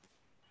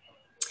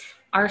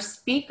Our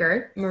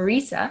speaker,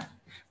 Marisa,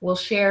 will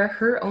share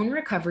her own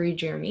recovery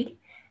journey,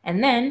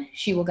 and then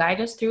she will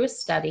guide us through a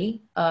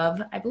study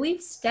of, I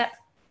believe, step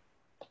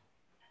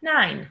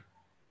 9.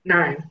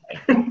 9.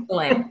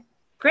 Excellent.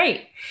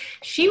 Great.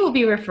 She will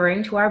be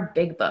referring to our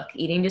big book,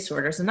 Eating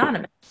Disorders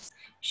Anonymous.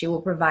 She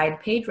will provide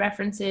page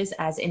references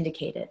as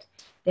indicated.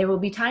 There will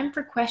be time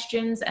for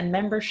questions and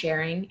member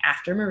sharing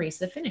after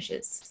Marisa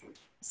finishes.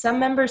 Some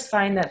members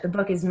find that the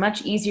book is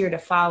much easier to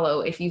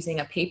follow if using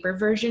a paper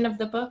version of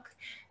the book.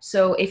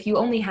 So if you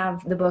only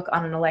have the book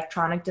on an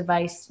electronic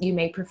device, you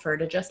may prefer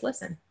to just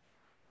listen.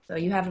 So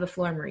you have the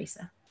floor,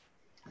 Marisa.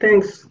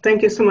 Thanks.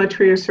 Thank you so much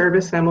for your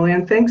service, Emily,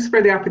 and thanks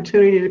for the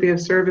opportunity to be of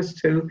service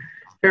to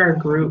our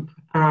group.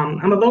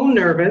 I'm a little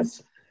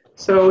nervous,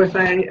 so if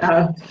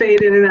I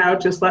fade in and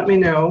out, just let me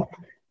know.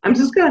 I'm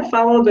just going to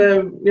follow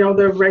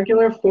the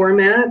regular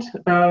format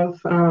of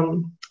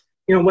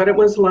what it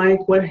was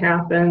like, what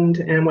happened,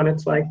 and what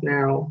it's like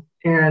now.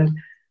 And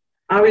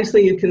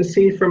obviously, you can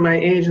see from my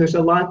age, there's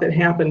a lot that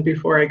happened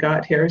before I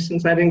got here,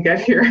 since I didn't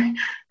get here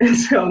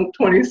until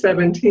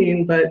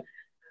 2017. But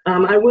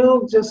I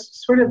will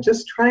just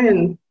try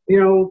and,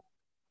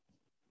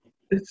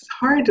 it's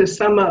hard to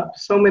sum up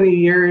so many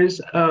years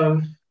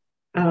of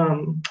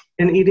an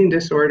eating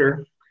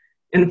disorder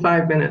in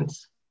 5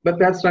 minutes, but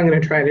that's what I'm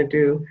going to try to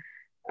do.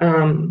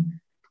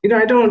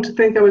 I don't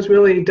think I was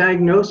really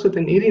diagnosed with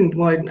I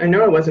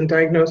know I wasn't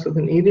diagnosed with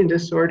an eating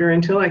disorder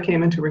until I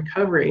came into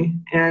recovery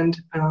and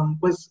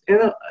was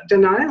in a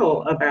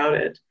denial about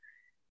it,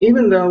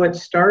 even though it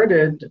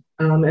started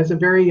as a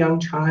very young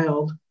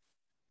child.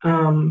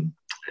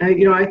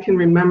 I can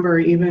remember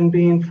even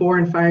being 4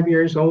 and 5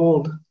 years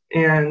old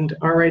and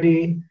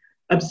already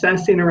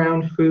obsessing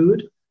around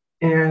food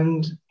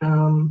and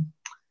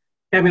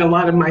having a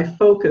lot of my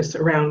focus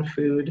around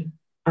food.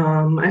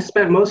 I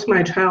spent most of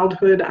my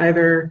childhood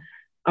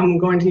I'm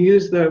going to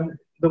use the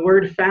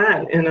word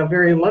fat in a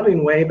very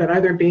loving way, but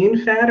either being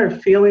fat or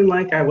feeling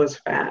like I was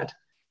fat.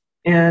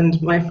 And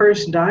my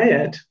first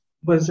diet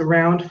was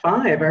around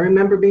 5. I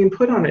remember being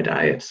put on a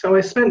diet. So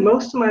I spent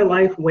most of my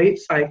life weight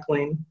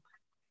cycling,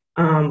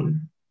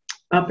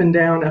 up and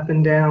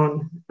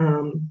down,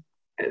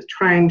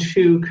 trying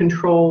to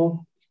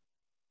control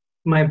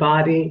my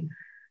body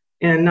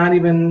and not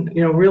even,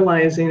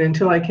 realizing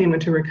until I came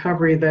into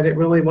recovery that it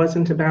really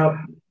wasn't about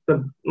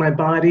my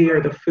body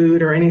or the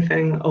food or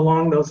anything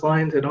along those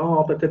lines at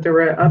all, but that there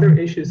were other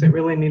issues that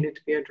really needed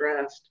to be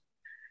addressed.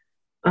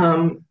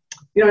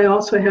 I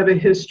also have a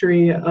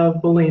history of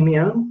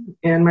bulimia,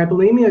 and my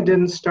bulimia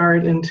didn't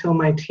start until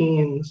my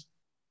teens.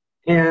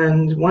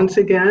 And once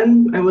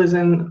again, I was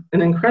in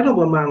an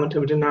incredible amount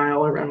of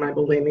denial around my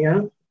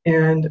bulimia,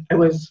 and I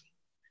was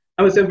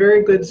a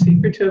very good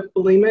secretive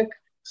bulimic,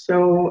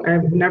 so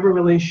I've never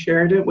really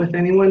shared it with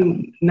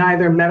anyone,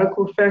 neither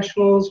medical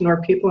professionals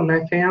nor people in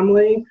my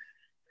family,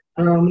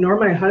 nor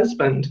my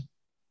husband.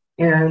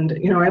 And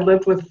I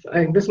lived with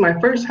this is my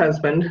first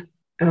husband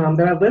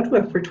that I lived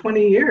with for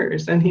 20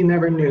 years, and he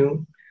never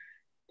knew.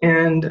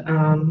 And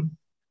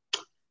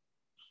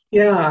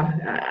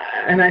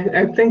and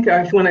I think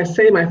when I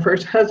say my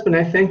first husband,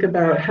 I think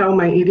about how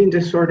my eating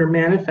disorder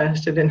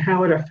manifested and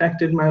how it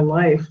affected my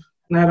life,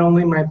 not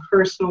only my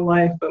personal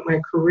life, but my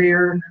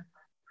career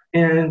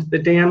and the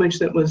damage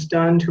that was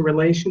done to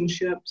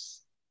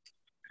relationships.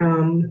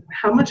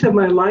 How much of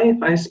my life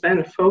I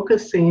spent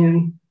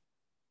focusing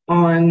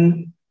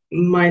on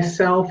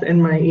myself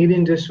and my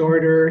eating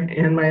disorder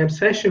and my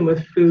obsession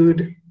with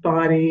food,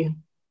 body,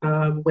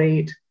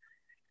 weight,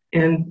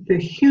 and the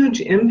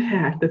huge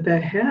impact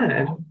that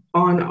had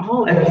on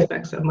all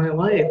aspects of my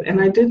life.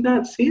 And I did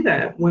not see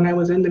that when I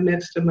was in the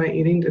midst of my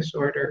eating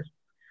disorder.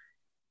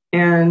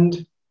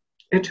 And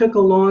it took a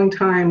long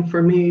time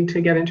for me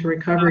to get into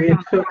recovery.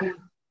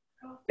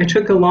 It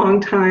took a long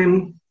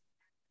time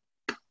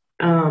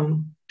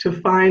to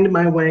find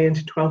my way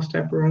into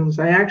 12-step rooms.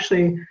 I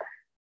actually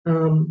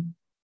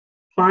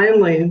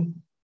finally,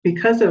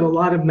 because of a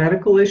lot of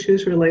medical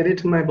issues related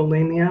to my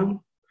bulimia,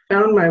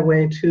 found my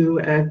way to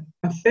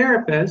a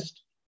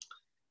therapist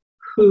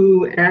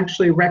who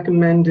actually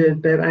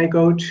recommended that I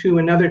go to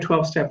another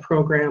 12-step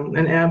program,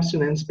 an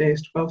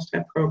abstinence-based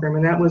 12-step program,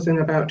 and that was in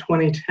about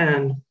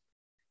 2010.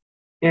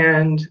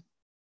 And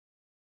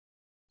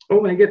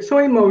I get so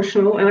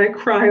emotional, and I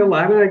cry a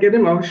lot, and I get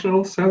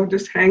emotional, so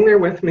just hang there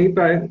with me.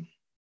 But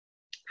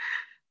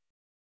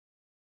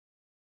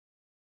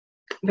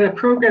that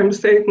program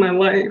saved my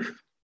life.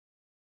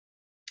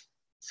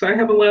 So I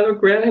have a lot of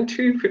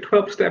gratitude for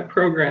 12-step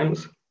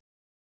programs.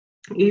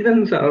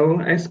 Even though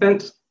I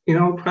spent,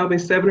 probably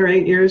 7 or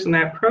 8 years in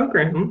that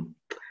program,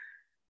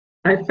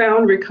 I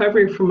found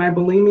recovery from my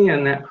bulimia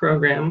in that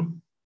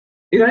program.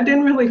 I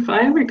didn't really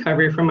find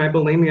recovery from my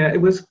bulimia.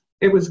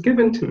 It was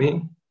given to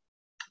me.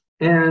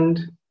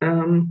 And,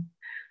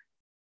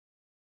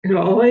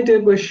 all I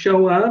did was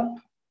show up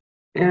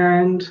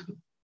and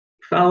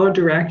follow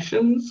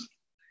directions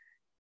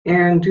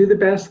and do the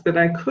best that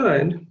I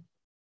could.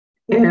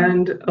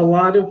 And a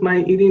lot of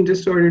my eating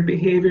disordered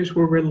behaviors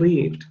were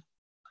relieved.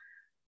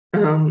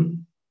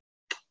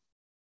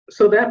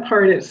 so that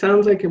part, it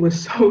sounds like it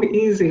was so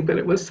easy, but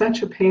it was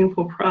such a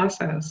painful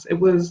process.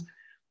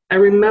 I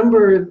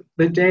remember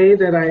the day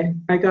that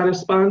I got a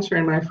sponsor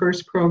in my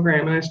first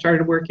program and I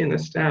started working the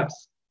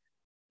steps.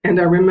 And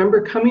I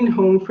remember coming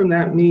home from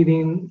that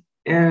meeting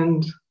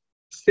and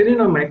sitting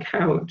on my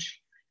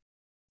couch.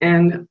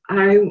 And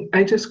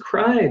I just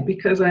cried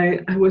because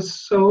I was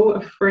so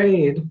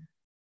afraid.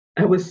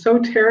 I was so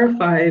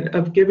terrified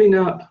of giving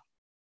up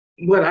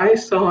what I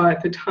saw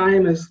at the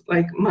time as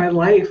like my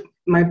life,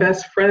 my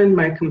best friend,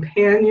 my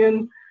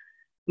companion,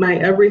 my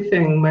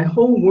everything. My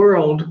whole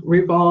world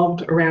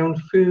revolved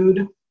around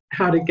food,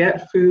 how to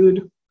get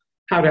food,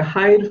 how to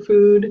hide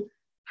food,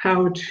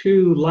 how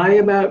to lie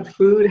about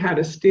food, how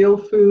to steal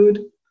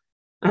food.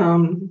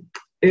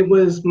 It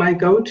was my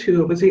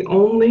go-to. It was the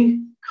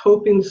only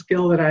coping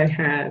skill that I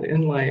had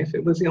in life.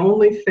 It was the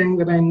only thing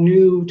that I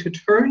knew to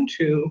turn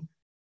to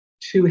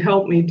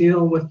help me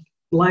deal with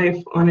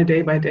life on a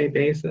day-by-day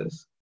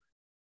basis.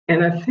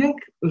 And I think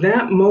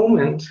that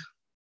moment,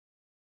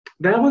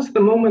 that was the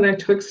moment I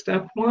took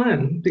step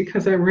one,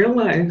 because I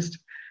realized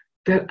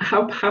that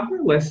how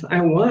powerless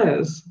I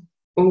was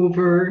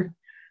over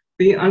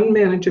the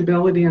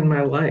unmanageability in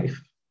my life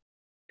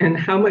and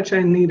how much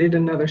I needed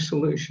another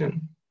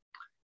solution.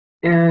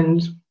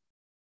 And,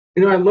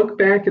 I look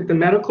back at the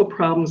medical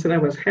problems that I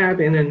was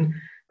having, and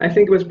I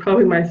think it was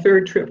probably my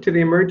third trip to the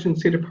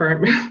emergency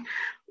department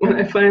when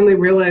I finally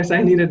realized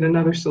I needed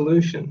another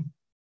solution.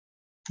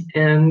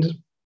 And,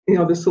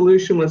 the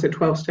solution was a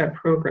 12-step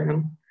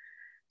program.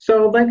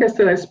 So like I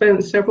said, I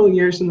spent several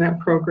years in that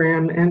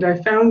program, and I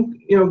found,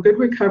 good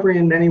recovery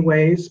in many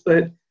ways,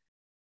 but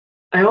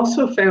I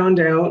also found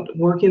out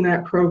working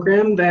that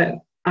program that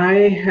I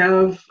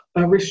have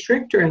a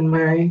restrictor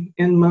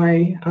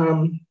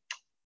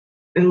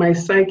in my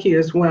psyche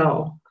as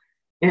well.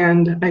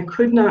 And I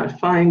could not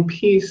find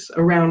peace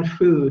around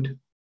food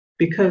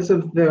because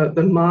of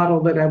the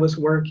model that I was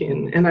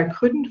working. And I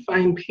couldn't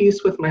find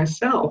peace with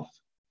myself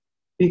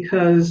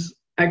because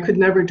I could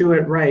never do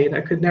it right.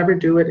 I could never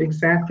do it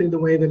exactly the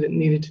way that it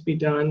needed to be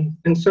done.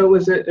 And so it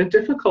was a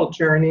difficult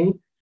journey.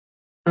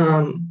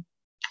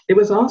 It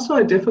was also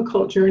a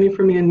difficult journey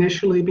for me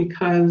initially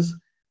because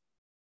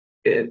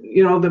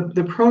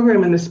the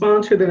program and the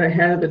sponsor that I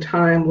had at the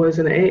time was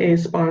an AA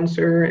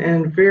sponsor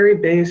and very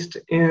based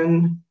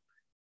in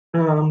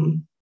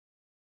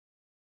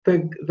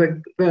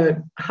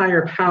the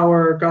higher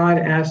power, God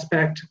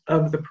aspect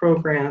of the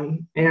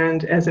program.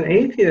 And as an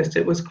atheist,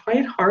 it was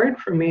quite hard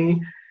for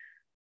me.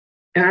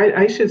 And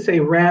I should say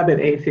rabid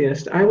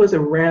atheist. I was a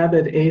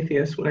rabid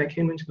atheist when I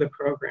came into the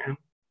program.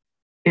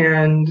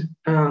 And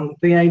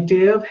the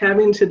idea of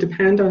having to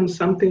depend on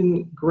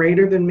something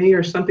greater than me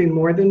or something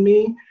more than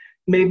me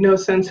made no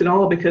sense at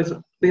all, because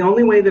the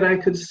only way that I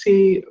could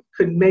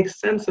make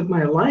sense of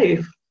my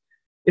life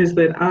is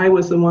that I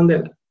was the one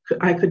that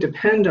I could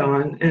depend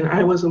on, and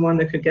I was the one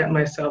that could get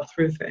myself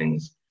through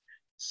things.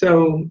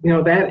 So,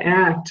 that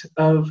act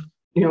of,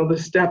 the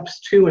steps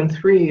 2 and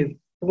 3,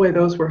 boy,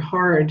 those were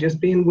hard, just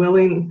being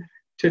willing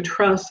to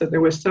trust that there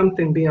was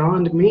something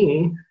beyond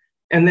me.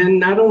 And then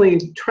not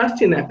only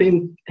trusting that,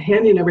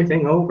 handing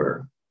everything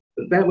over.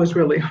 That was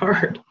really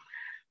hard.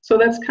 So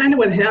that's kind of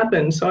what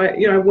happened. So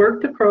I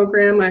worked the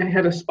program. I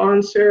had a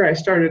sponsor. I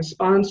started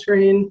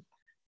sponsoring.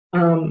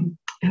 And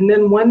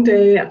then one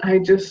day I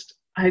just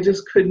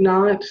could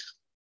not.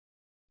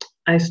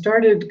 I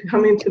started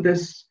coming to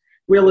this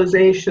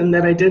realization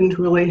that I didn't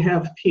really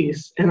have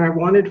peace and I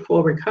wanted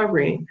full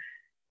recovery.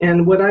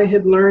 And what I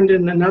had learned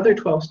in another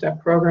 12-step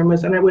program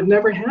was that I would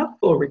never have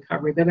full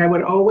recovery, that I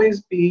would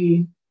always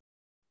be,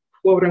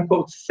 quote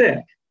unquote, sick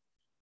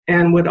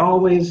and would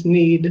always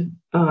need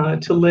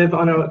to live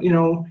on a,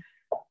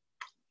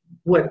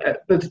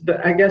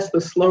 I guess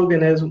the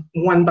slogan is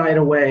one bite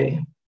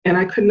away. And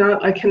I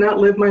cannot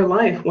live my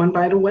life one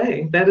bite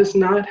away. That is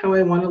not how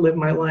I want to live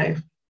my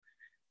life.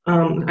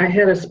 I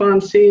had a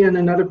sponsee in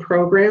another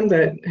program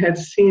that had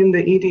seen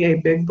the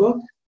EDA Big Book,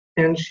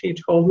 and she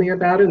told me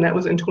about it, and that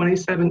was in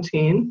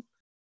 2017.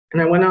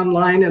 And I went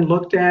online and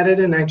looked at it,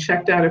 and I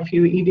checked out a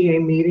few EDA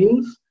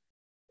meetings.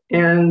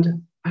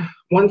 And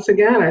once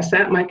again, I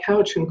sat on my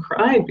couch and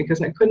cried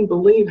because I couldn't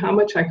believe how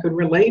much I could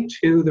relate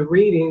to the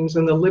readings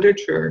and the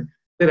literature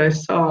that I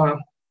saw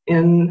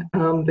in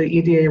the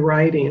EDA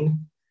writing.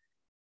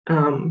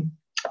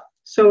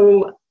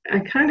 So I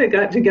kind of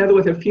got together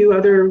with a few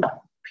other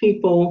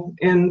people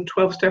in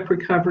 12-step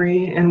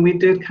recovery, and we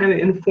did kind of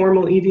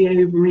informal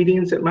EDA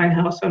readings at my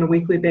house on a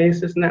weekly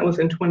basis, and that was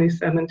in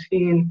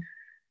 2017.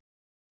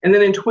 And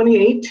then in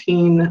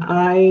 2018,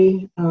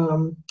 I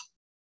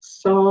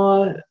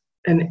saw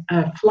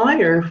a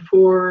flyer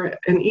for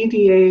an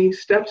EDA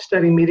step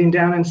study meeting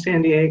down in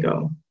San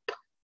Diego,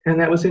 and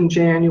that was in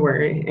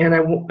January. And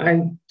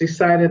I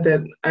decided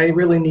that I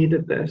really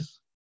needed this.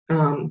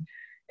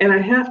 And I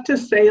have to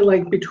say,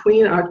 like,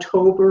 between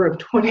October of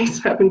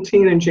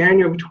 2017 and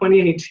January of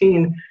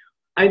 2018,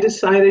 I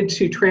decided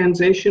to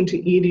transition to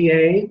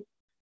EDA,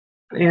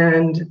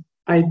 and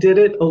I did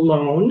it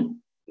alone,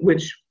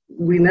 which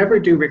we never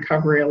do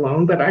recovery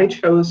alone, but I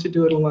chose to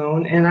do it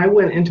alone. And I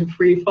went into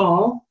free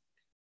fall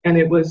And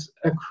it was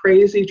a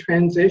crazy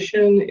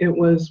transition. It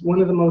was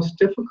one of the most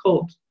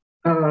difficult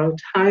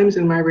times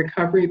in my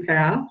recovery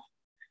path.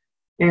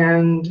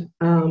 And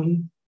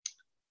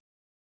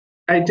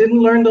I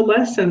didn't learn the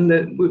lesson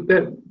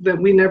that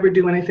we never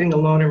do anything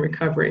alone in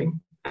recovery.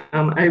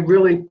 I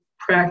really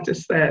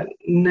practice that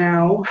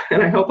now,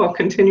 and I hope I'll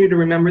continue to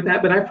remember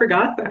that, but I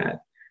forgot that.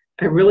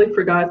 I really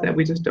forgot that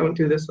we just don't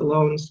do this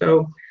alone.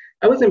 So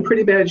I was in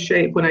pretty bad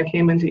shape when I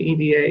came into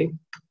EDA,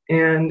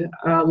 and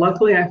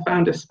luckily I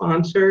found a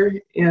sponsor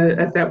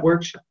at that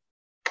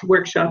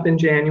workshop in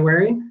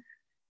January,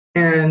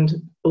 and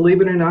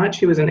believe it or not,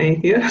 she was an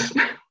atheist.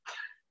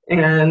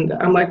 And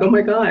I'm like, oh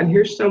my God,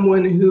 here's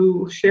someone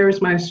who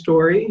shares my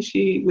story.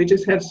 We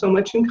just had so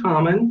much in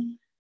common.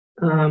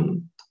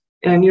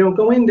 And, you know,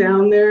 going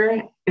down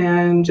there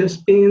and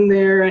just being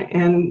there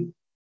and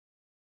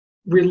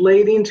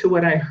relating to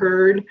what I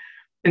heard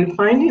and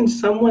finding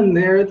someone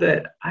there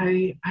that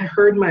I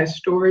heard my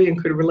story and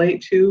could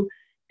relate to.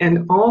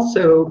 And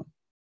also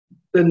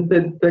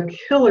the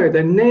killer,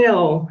 the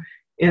nail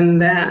in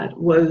that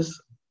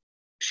was,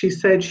 she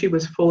said she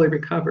was fully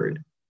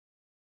recovered.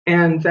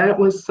 And that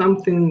was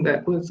something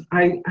that was,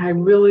 I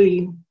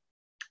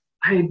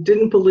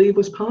didn't believe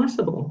was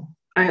possible.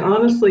 I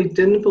honestly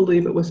didn't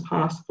believe it was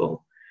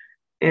possible.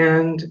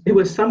 And it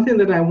was something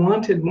that I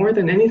wanted more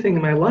than anything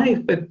in my life,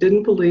 but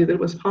didn't believe that it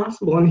was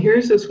possible. And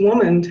here's this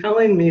woman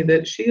telling me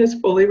that she is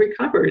fully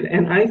recovered,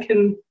 and I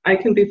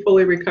can be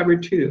fully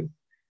recovered too.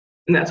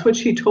 And that's what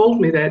she told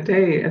me that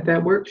day at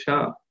that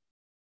workshop.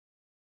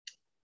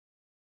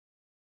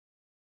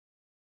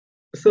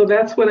 So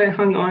that's what I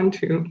hung on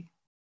to.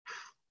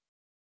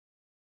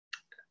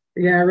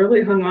 Yeah, I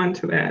really hung on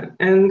to that.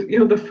 And, you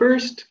know, the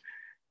first,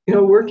 you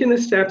know, working the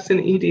steps in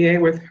EDA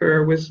with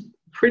her was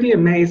pretty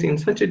amazing,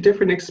 such a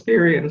different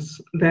experience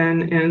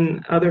than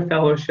in other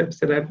fellowships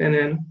that I've been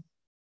in.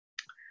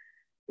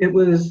 It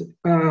was,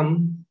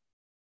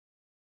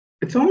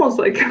 it's almost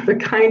like the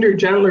kinder,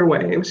 gentler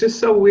way. It was just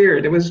so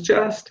weird. It was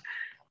just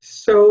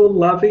so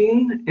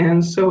loving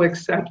and so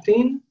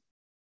accepting.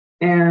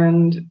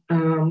 And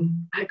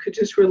I could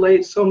just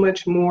relate so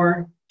much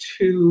more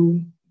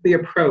to the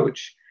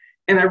approach.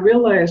 And I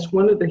realized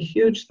one of the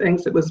huge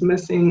things that was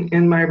missing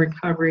in my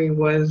recovery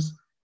was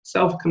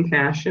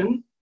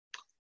self-compassion,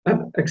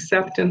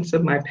 acceptance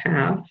of my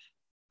path,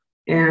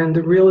 and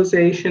the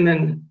realization,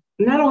 and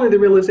not only the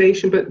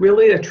realization, but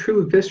really a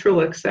true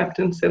visceral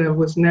acceptance that I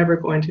was never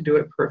going to do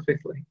it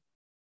perfectly.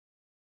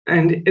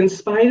 And in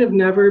spite of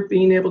never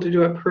being able to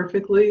do it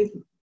perfectly,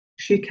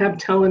 she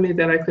kept telling me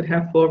that I could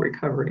have full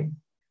recovery.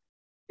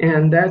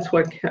 And that's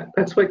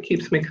what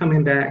keeps me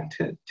coming back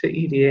to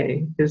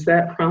EDA, is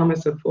that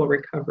promise of full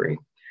recovery.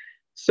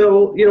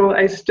 So, you know,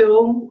 I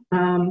still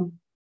come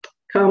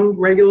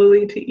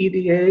regularly to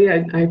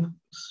EDA. I've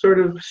sort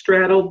of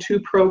straddled two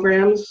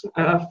programs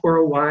for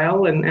a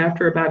while, and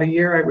after about a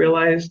year, I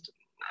realized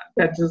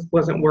that just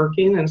wasn't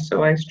working, and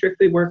so I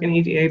strictly work an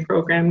EDA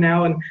program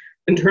now. And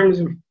in terms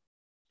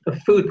of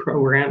food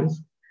programs,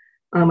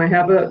 I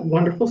have a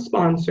wonderful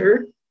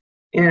sponsor.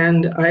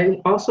 And I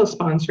also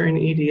sponsor an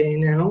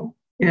EDA now.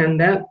 And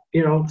that,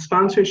 you know,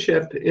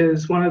 sponsorship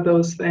is one of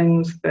those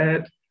things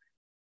that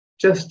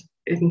just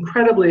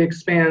incredibly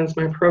expands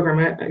my program.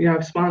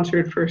 I've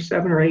sponsored for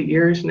 7 or 8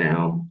 years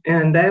now.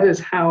 And that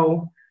is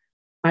how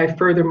I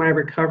further my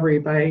recovery,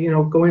 by, you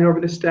know, going over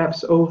the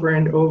steps over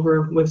and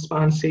over with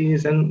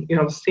sponsees, and, you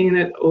know, seeing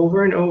it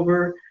over and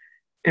over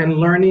and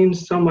learning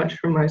so much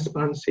from my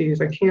sponsees.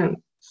 I can't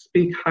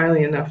speak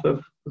highly enough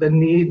of the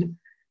need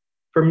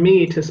for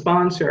me to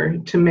sponsor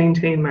to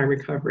maintain my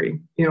recovery.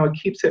 You know, it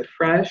keeps it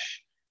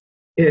fresh.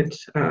 It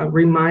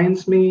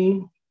reminds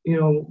me, you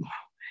know,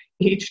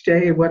 each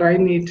day how I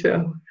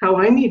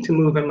need to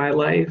move in my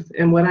life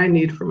and what I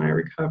need for my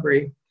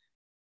recovery.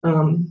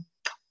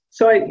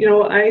 So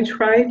I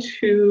try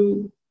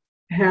to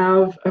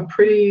have a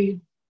pretty,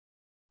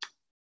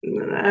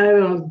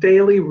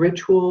 daily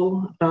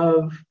ritual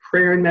of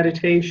prayer and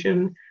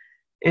meditation.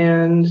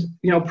 And,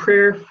 you know,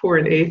 prayer for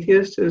an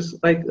atheist is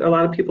like, a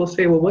lot of people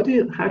say, well,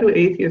 how do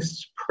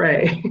atheists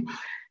pray?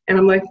 And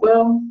I'm like,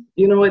 well,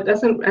 you know,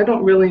 I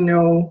don't really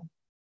know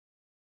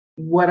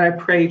what I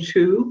pray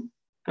to.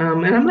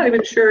 And I'm not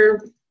even sure,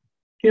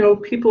 you know,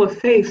 people of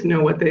faith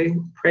know what they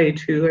pray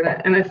to.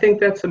 And I think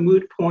that's a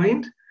moot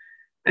point.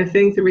 I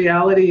think the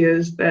reality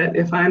is that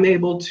if I'm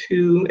able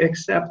to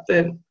accept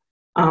that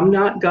I'm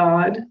not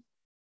God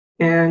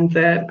and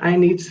that I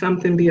need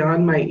something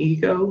beyond my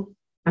ego,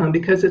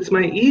 because it's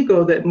my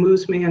ego that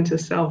moves me into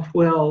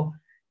self-will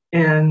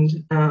and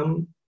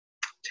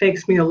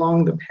takes me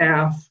along the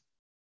path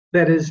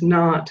that is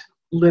not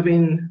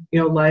living, you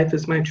know, life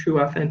as my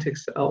true authentic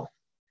self.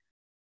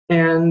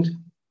 And,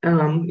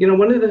 you know,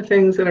 one of the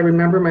things that I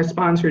remember my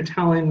sponsor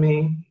telling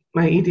me,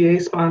 my EDA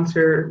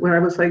sponsor, when I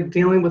was like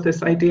dealing with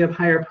this idea of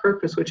higher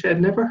purpose, which I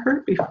had never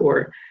heard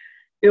before.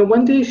 You know,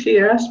 one day she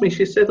asked me,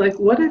 she said, like,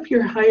 what if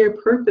your higher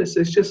purpose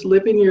is just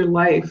living your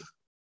life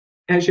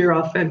as your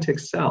authentic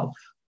self?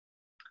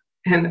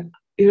 And,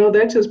 you know,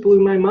 that just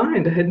blew my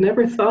mind. I had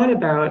never thought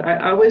about,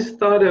 I always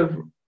thought of,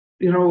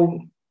 you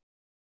know,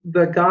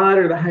 the God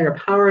or the higher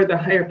power, the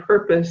higher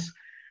purpose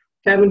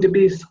having to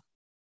be,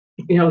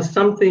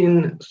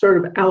 something sort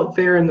of out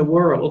there in the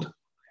world.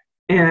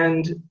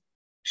 And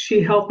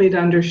she helped me to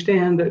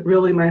understand that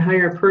really my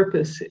higher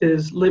purpose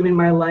is living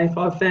my life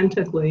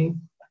authentically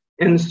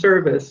in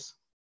service.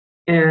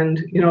 And,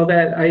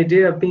 that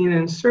idea of being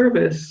in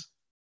service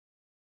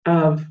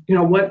of,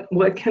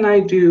 what can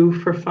I do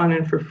for fun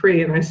and for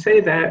free? And I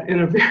say that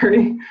in a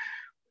very,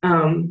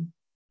 the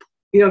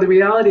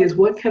reality is,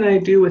 what can I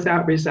do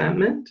without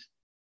resentment?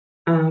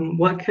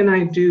 What can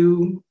I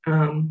do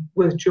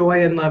with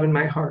joy and love in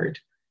my heart?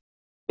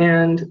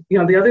 And,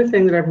 the other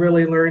thing that I've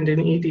really learned in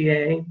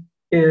EDA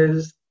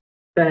is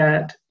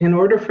that in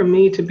order for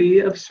me to be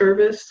of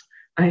service,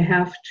 I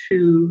have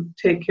to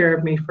take care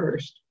of me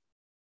first.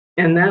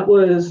 And that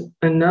was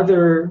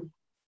another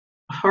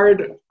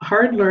hard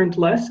learned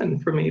lesson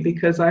for me,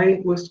 because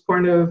I was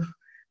kind of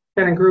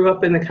grew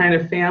up in the kind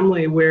of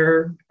family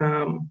where,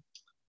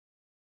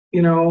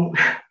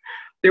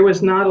 there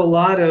was not a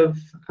lot of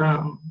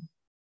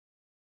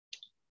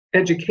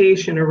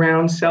education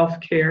around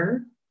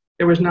self-care.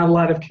 There was not a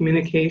lot of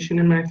communication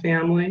in my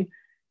family.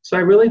 So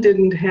I really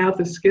didn't have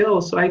the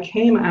skills. So I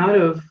came out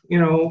of,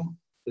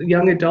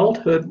 young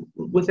adulthood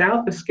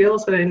without the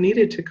skills that I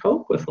needed to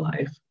cope with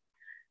life.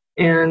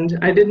 And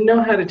I didn't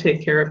know how to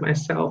take care of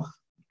myself.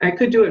 I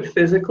could do it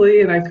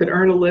physically and I could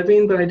earn a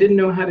living, but I didn't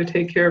know how to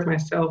take care of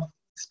myself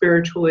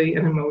spiritually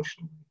and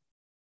emotionally.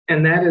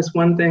 And that is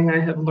one thing I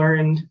have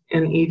learned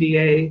in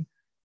EDA,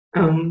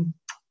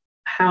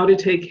 how to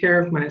take care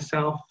of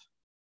myself,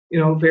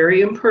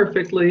 very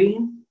imperfectly.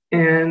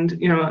 And,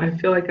 I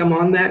feel like I'm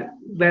on that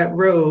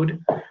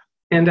road.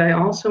 And I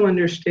also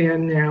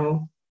understand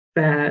now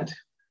that,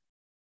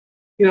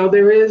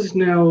 there is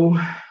no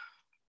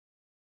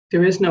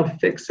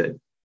fix it,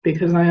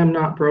 because I am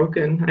not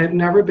broken. I've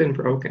never been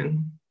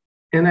broken.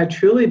 And I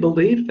truly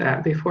believed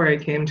that before I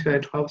came to a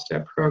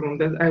 12-step program,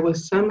 that I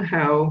was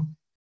somehow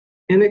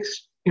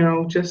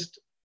just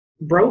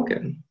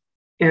broken.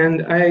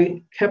 And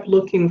I kept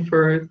looking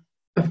for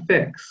a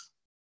fix.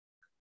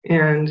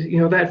 And,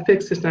 that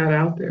fix is not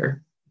out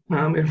there.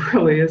 It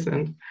really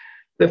isn't.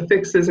 The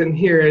fix isn't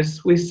here,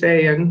 as we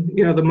say in,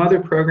 the Mother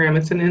program,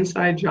 it's an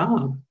inside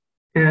job.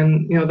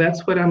 And,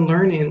 that's what I'm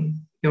learning,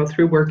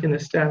 through working the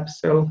steps.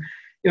 So,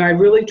 I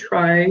really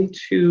try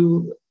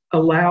to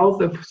allow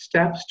the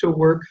steps to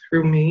work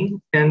through me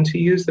and to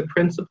use the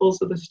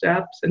principles of the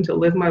steps and to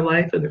live my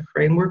life in the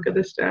framework of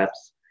the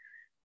steps.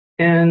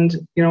 And,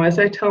 as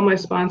I tell my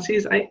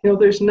sponsees,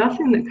 there's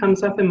nothing that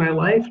comes up in my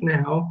life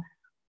now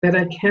that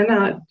I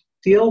cannot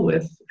deal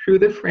with through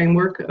the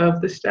framework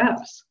of the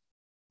steps.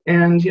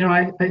 And,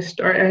 I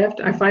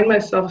find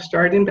myself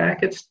starting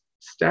back at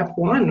step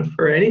 1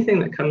 for anything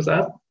that comes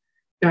up.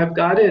 I've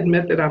got to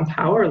admit that I'm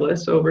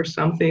powerless over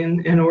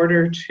something in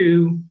order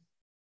to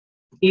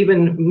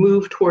even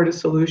move toward a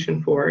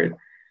solution for it.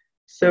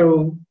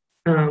 So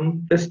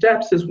the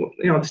steps is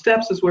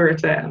where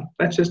it's at.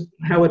 That's just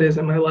how it is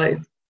in my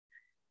life.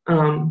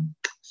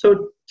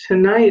 So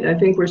tonight, I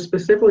think we're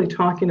specifically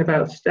talking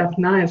about step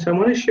 9. So I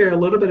want to share a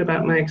little bit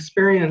about my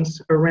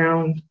experience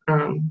around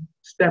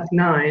step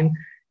 9.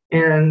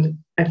 And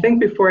I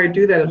think before I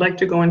do that, I'd like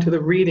to go into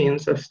the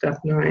readings of step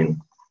 9.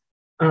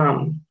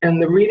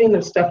 And the reading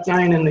of step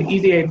 9 in the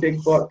EDA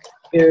Big Book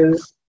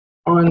is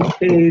on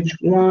page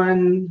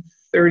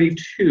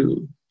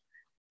 132.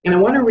 And I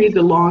want to read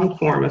the long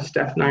form of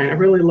step 9. I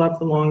really love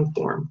the long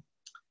form.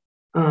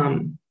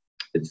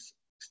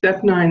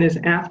 Step 9 is,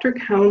 after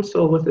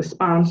counsel with a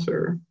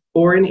sponsor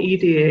or an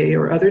EDA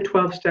or other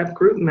 12-step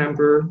group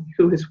member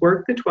who has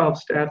worked the 12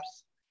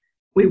 steps,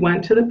 we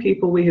went to the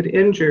people we had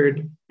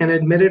injured and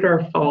admitted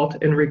our fault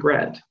and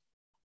regret.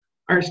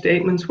 Our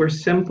statements were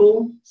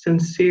simple,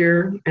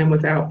 sincere, and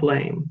without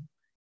blame.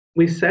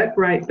 We set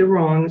right the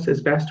wrongs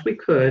as best we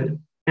could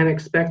and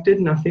expected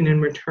nothing in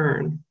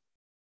return.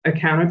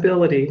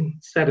 Accountability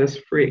set us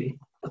free.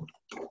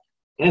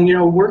 And,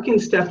 working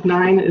step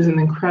 9 is an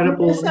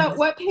incredible... So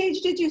what page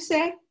did you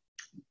say?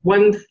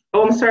 I'm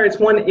sorry, it's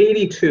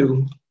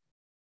 182.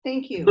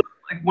 Thank you.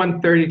 Like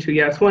 132,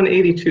 yeah, it's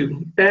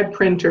 182. Bad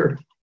printer.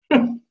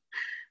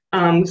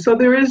 So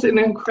there is an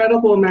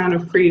incredible amount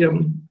of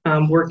freedom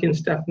working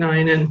step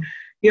 9. And,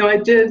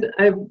 I've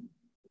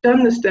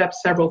done the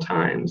steps several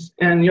times.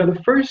 And,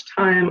 the first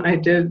time I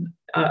did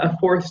a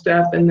 4th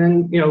step and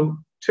then,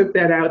 took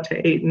that out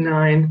to 8 and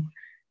 9,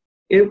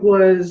 it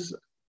was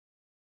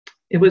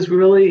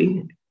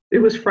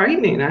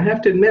frightening. I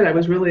have to admit, I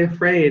was really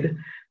afraid.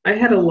 I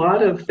had a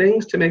lot of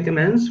things to make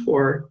amends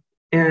for.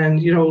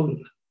 And,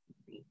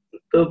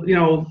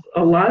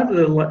 a lot of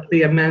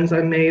the amends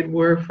I made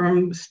were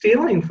from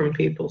stealing from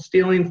people,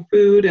 stealing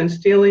food and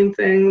stealing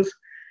things.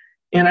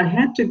 And I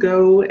had to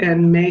go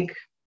and I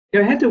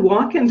had to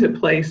walk into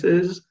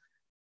places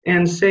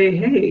and say,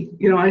 hey,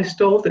 I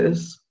stole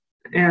this.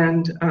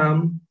 And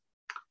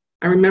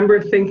I remember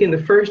thinking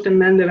the first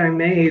amend that I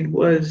made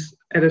was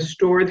at a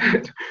store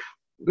that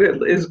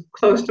is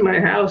close to my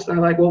house.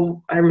 And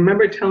I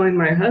remember telling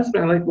my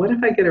husband, what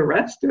if I get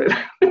arrested?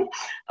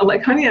 I'm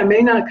like, honey, I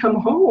may not come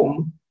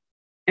home.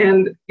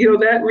 And,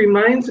 that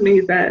reminds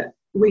me that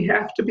we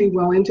have to be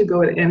willing to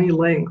go at any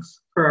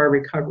lengths for our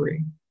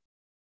recovery.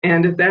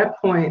 And at that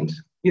point,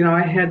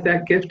 I had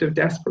that gift of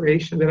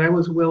desperation that I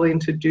was willing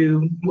to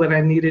do what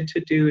I needed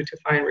to do to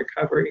find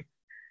recovery.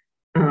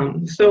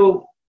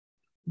 So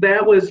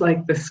that was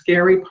like the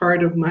scary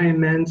part of my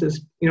amends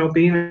is,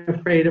 being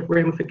afraid of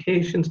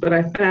ramifications. But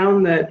I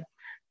found that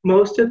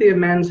most of the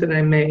amends that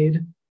I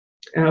made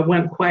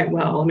went quite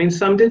well. I mean,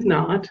 some did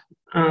not,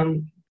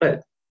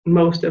 but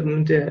most of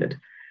them did.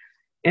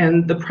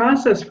 And the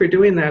process for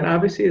doing that,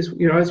 obviously, is,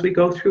 as we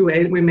go through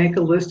it, we make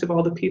a list of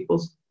all the people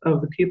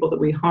that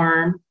we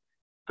harm.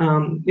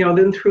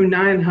 Then through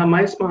 9, how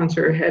my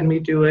sponsor had me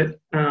do it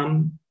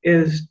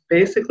is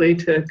basically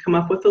to come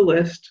up with a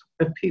list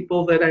of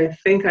people that I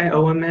think I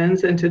owe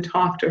amends and to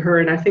talk to her.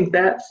 And I think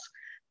that's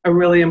a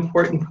really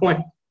important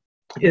point,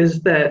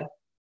 is that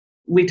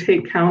we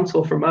take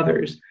counsel from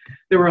others.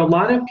 There were a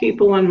lot of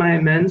people on my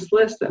amends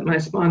list that my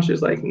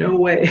sponsor's like, no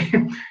way,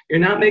 you're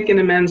not making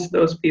amends to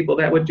those people,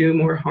 that would do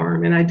more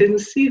harm. And I didn't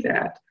see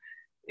that.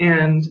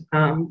 And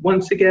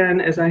once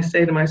again, as I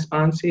say to my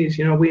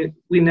sponsees,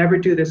 we never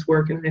do this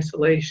work in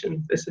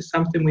isolation. This is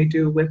something we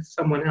do with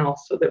someone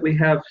else so that we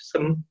have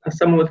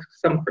someone with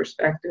some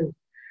perspective.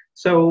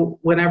 So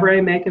whenever I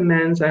make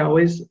amends, I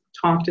always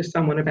talk to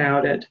someone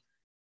about it.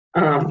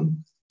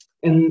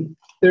 And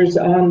there's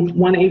on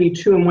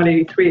 182 and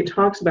 183, it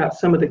talks about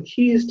some of the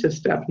keys to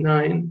step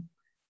 9.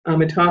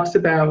 It talks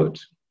about,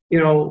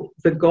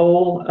 the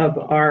goal of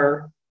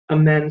our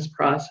amends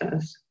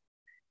process.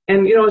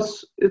 And,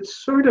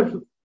 it's sort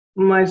of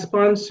my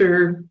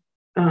sponsor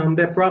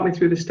that brought me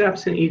through the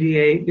steps in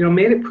EDA,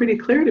 made it pretty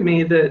clear to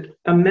me that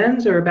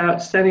amends are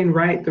about setting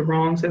right the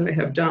wrongs that I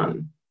have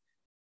done.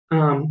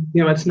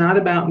 It's not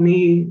about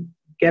me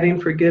getting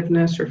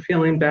forgiveness or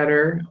feeling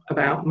better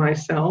about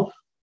myself.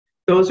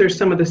 Those are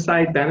some of the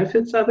side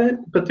benefits of it.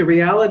 But the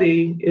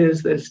reality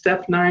is that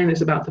step 9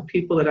 is about the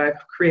people that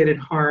I've created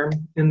harm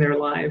in their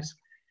lives,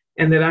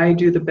 and that I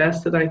do the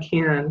best that I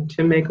can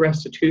to make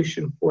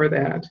restitution for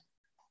that.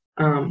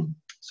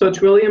 So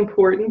it's really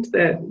important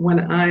that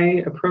when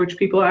I approach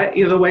people,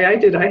 the way I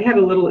did, I had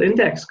a little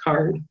index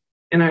card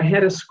and I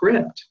had a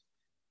script.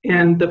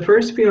 And the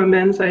first few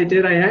amends I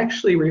did, I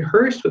actually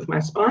rehearsed with my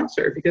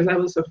sponsor because I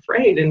was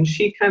afraid, and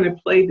she kind of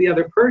played the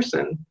other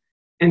person,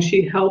 and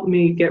she helped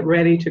me get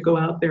ready to go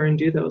out there and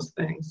do those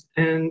things.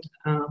 And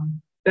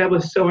that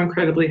was so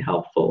incredibly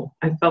helpful.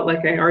 I felt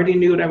like I already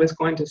knew what I was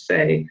going to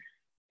say.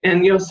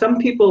 And, some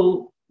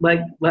people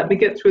let me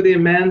get through the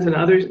amends, and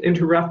others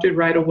interrupted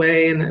right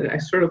away, and I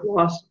sort of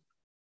lost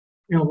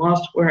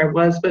where I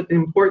was. But the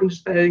important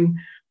thing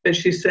that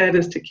she said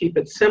is to keep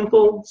it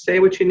simple, say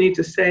what you need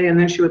to say, and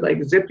then she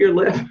would zip your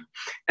lip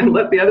and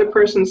let the other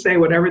person say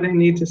whatever they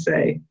need to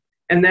say.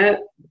 And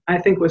that, I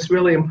think, was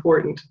really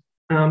important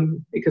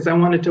because I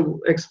wanted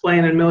to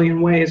explain in a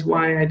million ways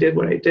why I did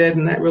what I did,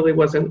 and that really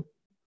wasn't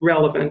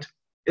relevant.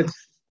 It's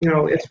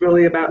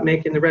really about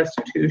making the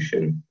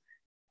restitution.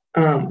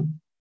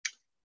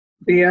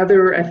 The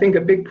other, I think,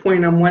 a big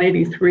point on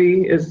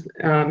 183 is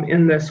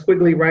in the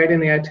squiggly right in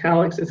the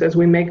italics. It says,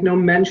 we make no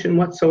mention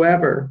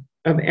whatsoever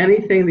of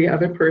anything the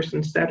other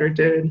person said or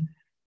did.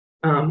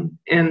 And,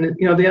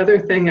 the other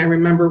thing I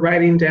remember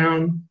writing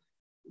down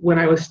when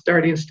I was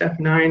starting step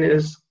 9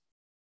 is,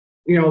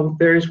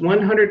 there's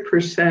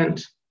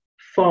 100%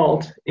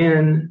 fault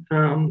in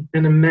an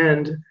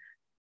amend.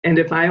 And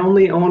if I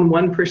only own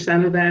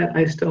 1% of that,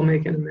 I still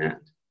make an amend.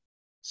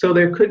 So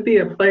there could be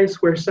a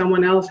place where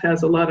someone else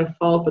has a lot of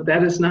fault, but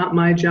that is not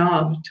my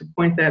job to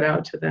point that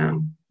out to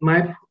them.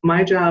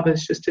 My job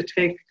is just to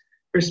take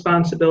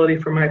responsibility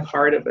for my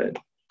part of it.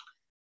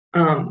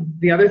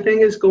 The other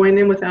thing is going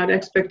in without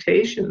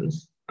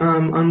expectations.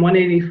 On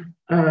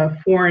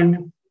 184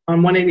 and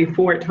on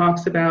 184, it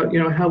talks about,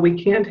 how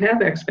we can't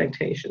have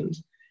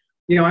expectations.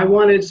 I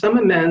wanted some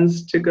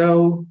amends to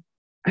go.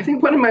 I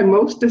think one of my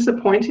most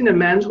disappointing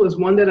amends was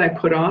one that I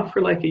put off for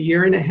a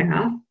year and a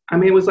half. I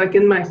mean, it was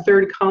in my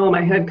 3rd column.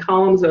 I had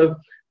columns of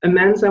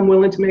amends I'm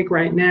willing to make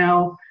right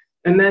now,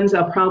 amends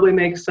I'll probably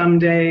make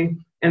someday,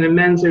 and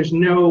amends there's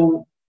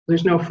no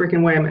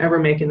freaking way I'm ever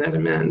making that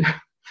amend.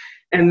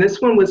 And this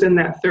one was in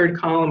that 3rd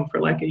column for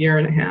a year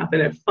and a half.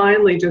 And it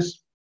finally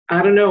just,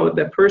 I don't know,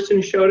 the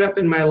person showed up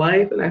in my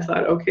life, and I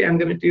thought, okay, I'm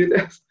going to do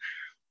this.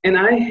 And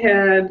I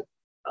had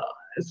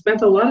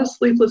spent a lot of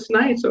sleepless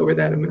nights over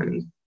that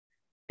amend.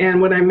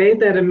 And when I made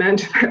that amend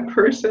to that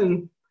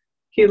person,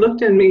 he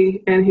looked at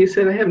me and he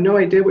said, I have no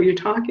idea what you're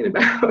talking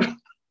about.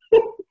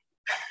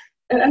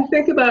 And I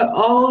think about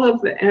all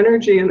of the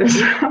energy and the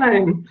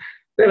time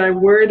that I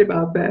worried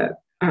about that.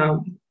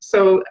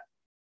 So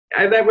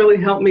that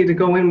really helped me to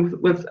go in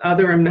with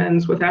other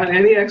amends without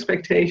any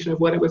expectation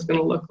of what it was going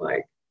to look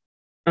like.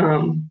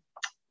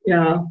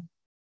 Yeah.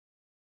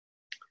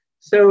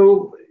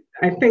 So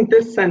I think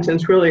this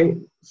sentence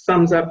really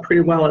sums up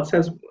pretty well. It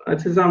says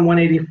on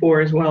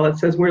 184 as well. It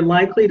says, we're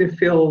likely to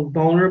feel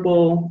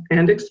vulnerable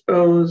and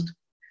exposed,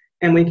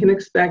 and we can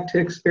expect to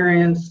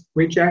experience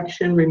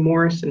rejection,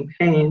 remorse, and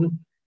pain,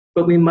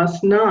 but we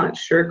must not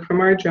shirk from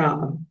our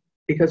job,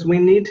 because we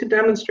need to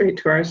demonstrate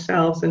to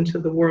ourselves and to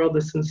the world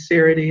the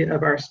sincerity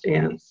of our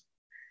stance.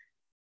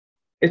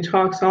 It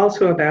talks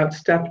also about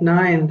step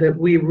 9, that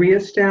we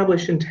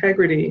reestablish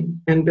integrity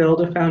and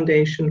build a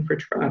foundation for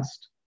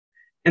trust.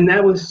 And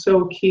that was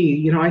so key.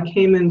 You know, I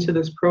came into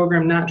this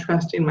program not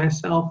trusting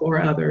myself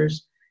or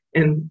others.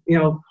 And, you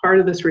know, part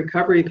of this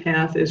recovery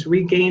path is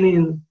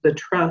regaining the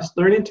trust,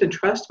 learning to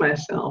trust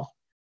myself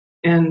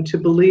and to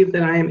believe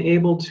that I am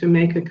able to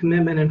make a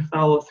commitment and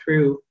follow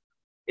through.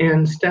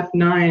 And step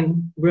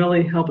 9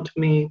 really helped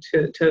me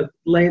to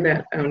lay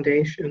that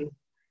foundation.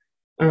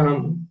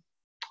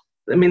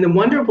 I mean, the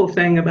wonderful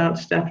thing about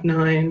step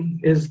 9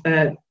 is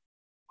that,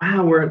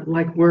 wow,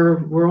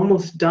 we're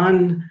almost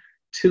done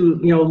to,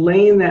 you know,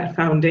 laying that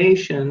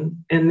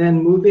foundation and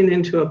then moving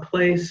into a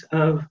place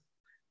of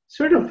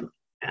sort of,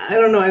 I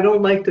don't know, I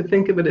don't like to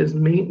think of it as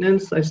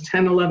maintenance, as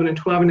 10, 11, and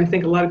 12, and I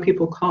think a lot of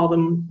people call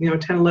them, you know,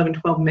 10, 11,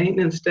 12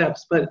 maintenance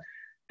steps, but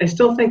I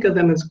still think of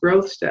them as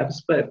growth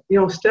steps. But, you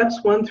know,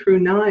 steps 1 through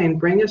 9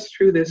 bring us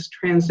through this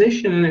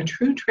transition and a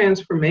true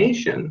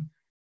transformation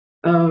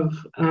of,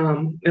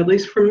 at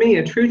least for me,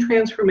 a true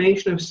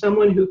transformation of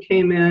someone who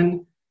came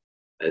in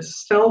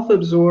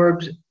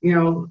self-absorbed, you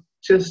know,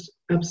 just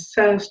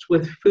obsessed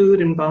with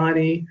food and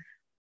body,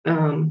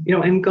 you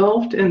know,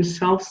 engulfed in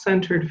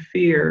self-centered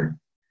fear.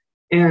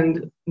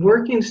 And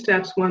working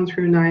steps 1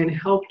 through 9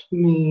 helped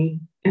me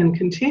and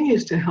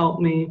continues to help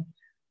me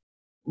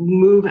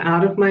move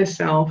out of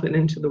myself and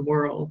into the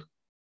world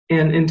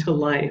and into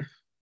life,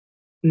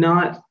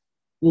 not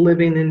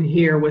living in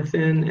here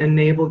within and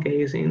navel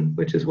gazing,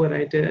 which is what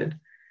I did.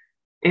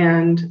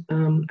 And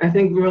I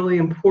think really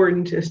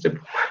important is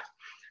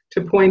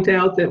to point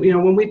out that, you know,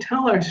 when we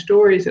tell our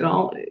stories, it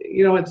all,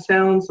 you know, it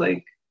sounds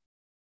like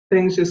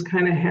things just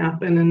kind of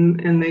happen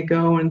and they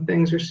go and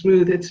things are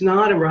smooth. It's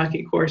not a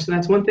rocky course. And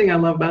that's one thing I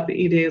love about the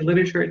EDA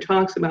literature. It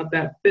talks about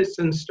that fits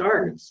and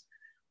starts,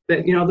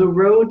 that, you know, the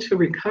road to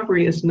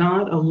recovery is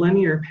not a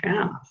linear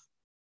path.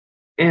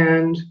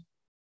 And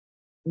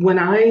when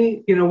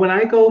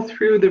I go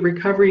through the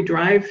recovery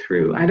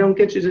drive-through, I don't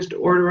get to just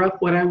order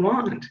up what I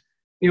want.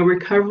 You know,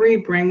 recovery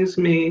brings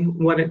me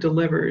what it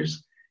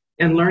delivers.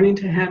 And learning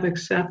to have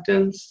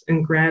acceptance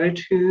and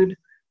gratitude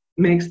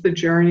makes the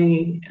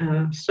journey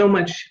so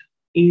much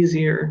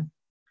easier.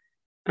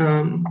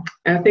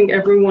 I think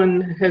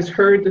everyone has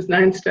heard the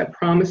 9-step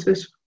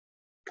promises,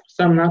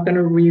 so I'm not going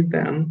to read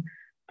them.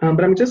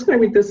 But I'm just going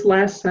to read this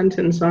last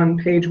sentence on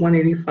page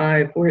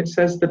 185, where it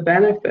says, the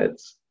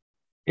benefits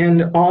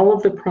and all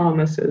of the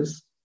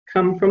promises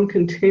come from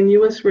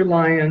continuous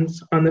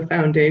reliance on the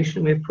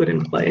foundation we've put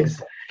in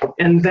place.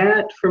 And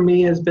that, for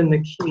me, has been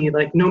the key.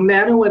 Like, no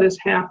matter what has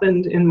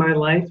happened in my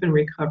life in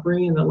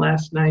recovery in the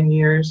last 9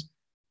 years,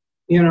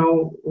 you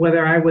know,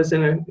 whether I was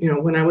in a, you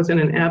know, when I was in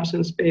an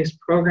abstinence-based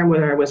program,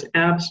 whether I was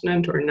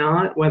abstinent or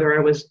not, whether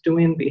I was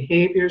doing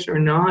behaviors or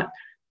not,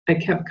 I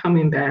kept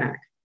coming back.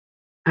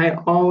 I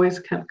always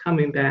kept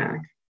coming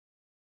back.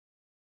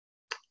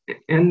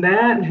 And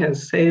that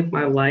has saved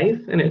my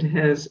life, and it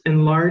has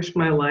enlarged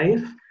my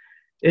life.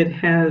 It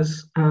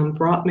has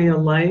brought me a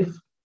life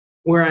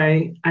where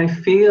I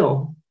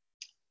feel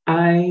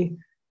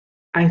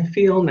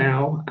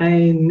now.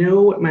 I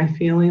know what my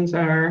feelings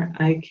are.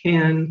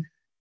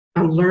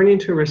 I'm learning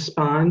to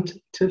respond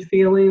to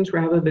feelings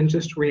rather than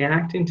just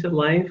reacting to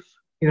life,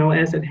 you know,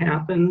 as it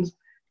happens.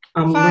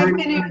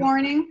 5-minute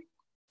warning.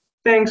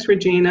 Thanks,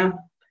 Regina.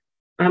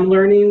 I'm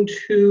learning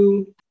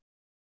to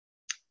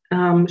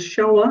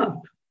show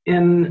up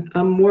in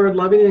a more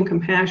loving and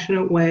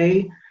compassionate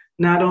way,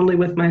 not only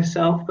with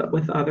myself, but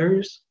with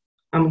others.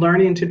 I'm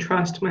learning to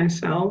trust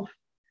myself.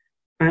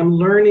 I'm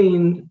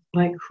learning,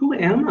 like, who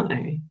am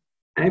I?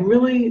 I'm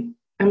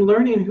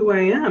learning who I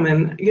am.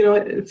 And, you know,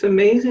 it's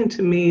amazing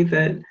to me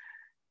that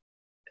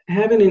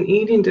having an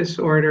eating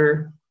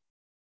disorder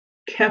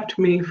kept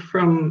me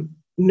from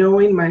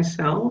knowing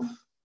myself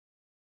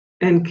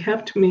and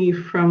kept me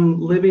from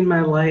living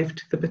my life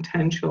to the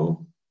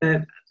potential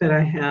that I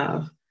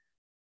have.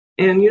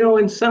 And, you know,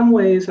 in some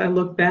ways I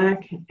look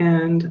back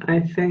and I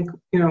think,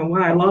 you know,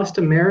 wow, I lost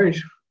a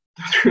marriage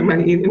through my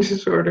eating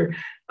disorder.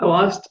 I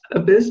lost a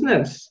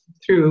business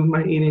through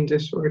my eating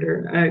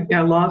disorder.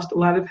 I lost a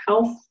lot of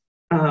health,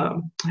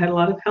 had a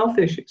lot of health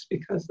issues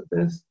because of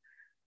this.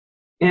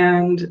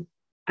 And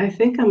I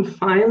think I'm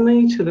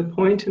finally to the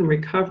point in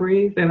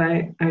recovery that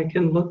I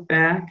can look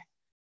back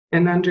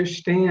and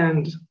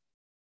understand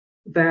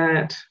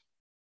that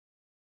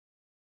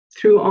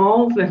through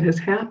all that has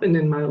happened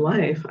in my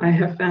life, I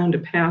have found a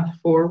path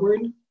forward,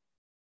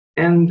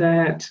 and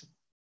that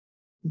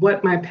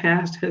what my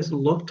past has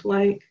looked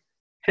like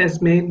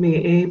has made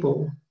me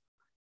able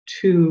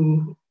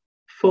to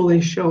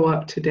fully show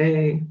up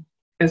today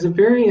as a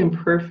very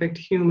imperfect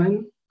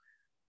human,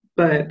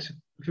 but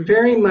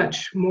very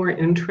much more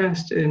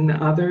interested in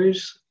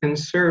others and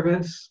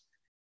service,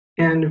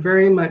 and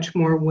very much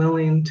more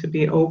willing to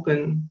be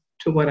open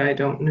to what I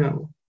don't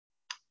know.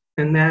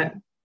 And that,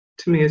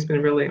 to me, has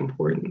been really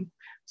important.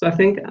 So I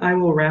think I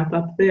will wrap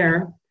up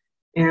there,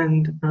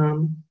 and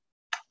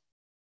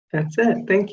that's it. Thank you.